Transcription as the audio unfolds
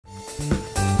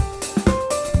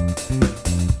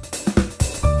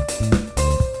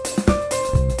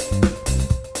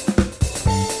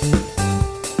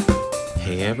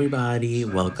everybody,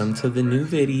 welcome to the new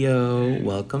video.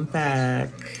 Welcome back.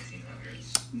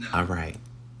 All right.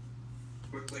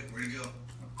 Where'd he go?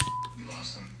 We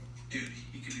lost him. Dude,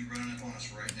 he could be running up on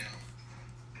us right now.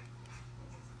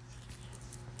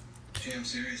 Jay, I'm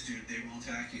serious, dude. They will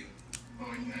attack you.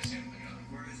 Oh, you guys see him?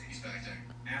 Where is he? He's back there.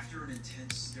 After an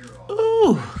intense stare-off.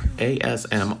 Ooh,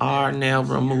 ASMR nail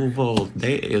removal.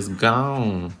 They is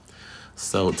gone.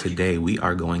 So today we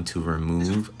are going to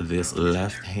remove this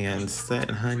left hand set,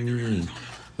 honey.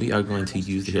 We are going to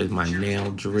use, here's my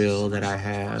nail drill that I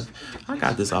have. I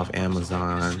got this off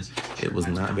Amazon. It was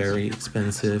not very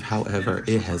expensive. However,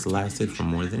 it has lasted for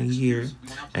more than a year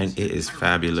and it is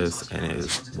fabulous and it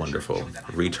is wonderful.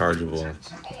 Rechargeable,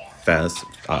 fast,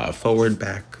 forward,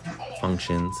 back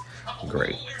functions,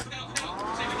 great.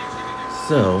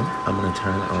 So I'm gonna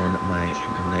turn on my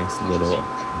nice little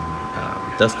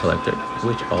dust collector,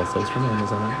 which also is from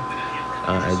Amazon.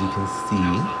 As you can see,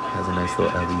 has a nice little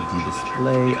LED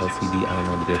display, LCD, I don't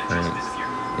know the difference.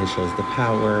 It shows the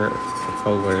power, the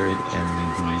forward, and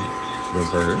the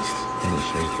reverse, and it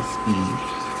shows the speed,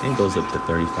 and it goes up to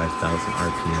 35,000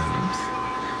 RPMs.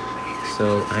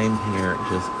 So I'm here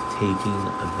just taking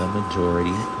the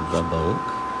majority, the bulk,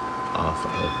 off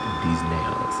of these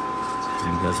nails.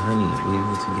 Because, honey, we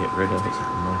need to get rid of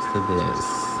most of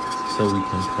this so we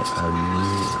can put a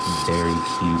new, very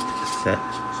cute set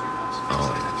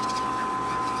on.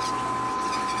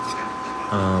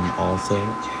 Also,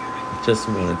 just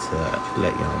wanted to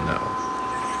let y'all know,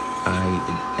 I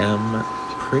am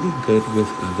pretty good with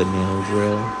the nail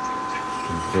drill.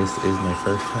 This is my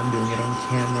first time doing it on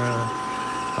camera.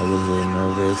 I was a little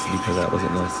nervous because I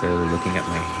wasn't necessarily looking at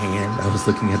my hand. I was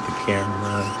looking at the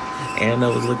camera and I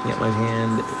was looking at my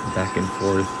hand back and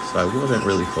forth. So I wasn't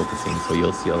really focusing. So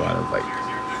you'll see a lot of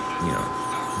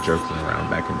jerking around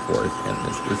back and forth, and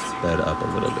this sped up a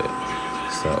little bit.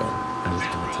 So I just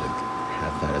wanted to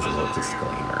have that as a little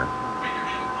disclaimer.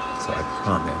 So I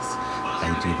promise I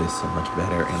do this so much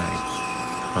better, and I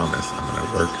promise I'm gonna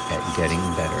work at getting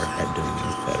better at doing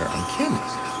this better on camera.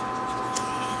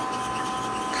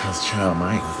 Cause child,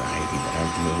 my anxiety that I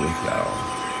deal with, y'all,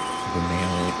 the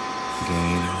nail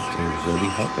game is really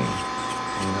helping.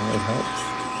 You know, it helps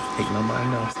take my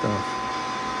mind off stuff.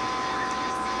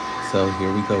 So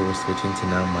here we go, we're switching to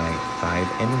now my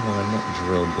 5-in-1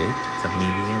 drill bit. It's a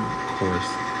medium coarse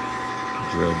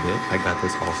drill bit. I got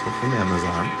this also from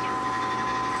Amazon.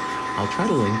 I'll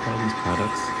try to link all these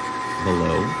products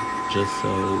below just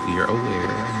so you're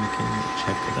aware and you can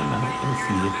check them out and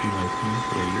see if you like them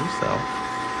for yourself.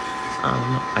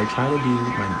 I try to do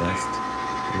my best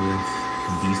with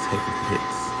these type of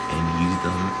bits and use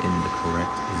them in the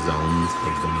correct zones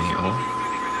of the nail.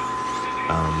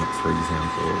 For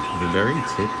example, the very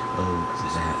tip of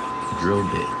that drill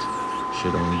bit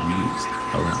should only be used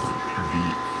around the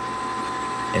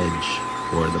edge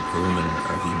or the perimeter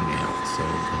of your nail. So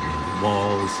the nail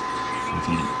walls,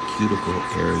 the cuticle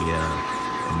area,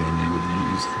 and then you would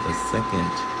use the second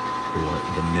or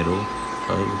the middle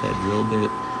of that drill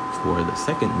bit for the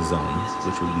second zone,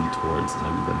 which would be towards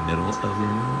maybe the middle of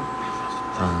your nail.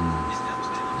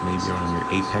 Maybe around your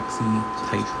apexy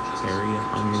type area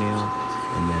on your nail.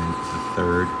 And then the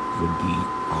third would be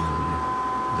on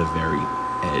the very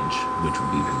edge, which would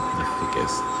be the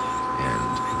thickest.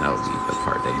 And that would be the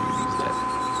part that you would use that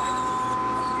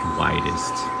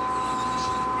widest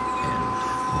and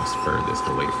most furthest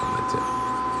away from the tip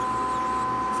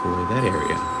for that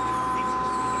area.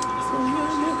 So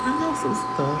yeah, I know some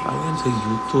stuff. I went to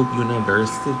YouTube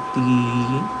University.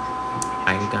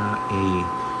 I got a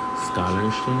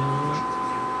scholarship.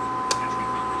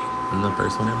 I'm the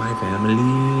first one in my family.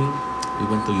 We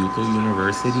went to YouTube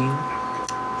University.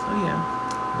 So yeah,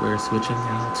 we're switching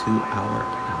now to our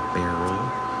barrel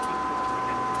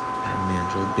and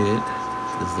mandrel bit.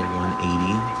 This is the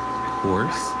 180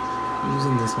 course. I'm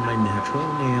using this on my natural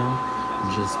nail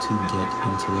just to get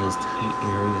into those tight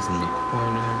areas in the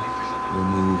corner,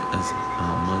 remove as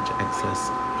much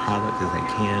excess product as I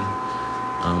can.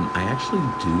 I actually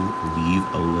do leave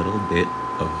a little bit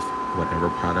of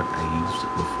whatever product I used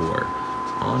before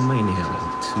on my nail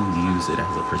to use it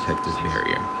as a protective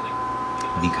barrier,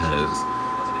 because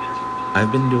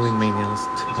I've been doing my nails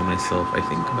by myself I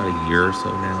think about a year or so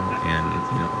now, and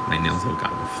my nails have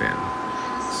gotten thin,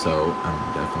 so I'm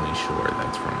definitely sure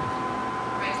that's from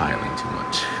filing too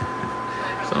much.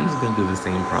 So I'm just gonna do the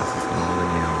same process on all the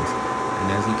nails,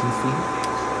 and as you can see,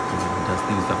 I'm gonna dust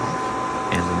these off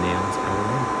and the nails are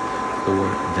ready for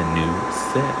the new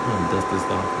set. I'm gonna dust this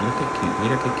off. Look at cute.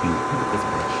 Look at cute. Look at this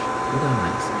brush. Look how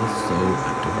nice. It's so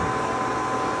adorable.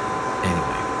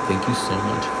 Anyway, thank you so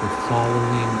much for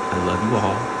following. I love you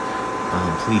all.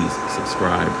 Please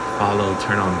subscribe, follow,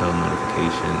 turn on bell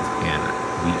notifications, and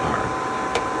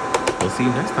we'll see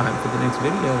you next time for the next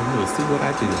video, and we'll see what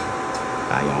I do.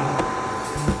 Bye, y'all.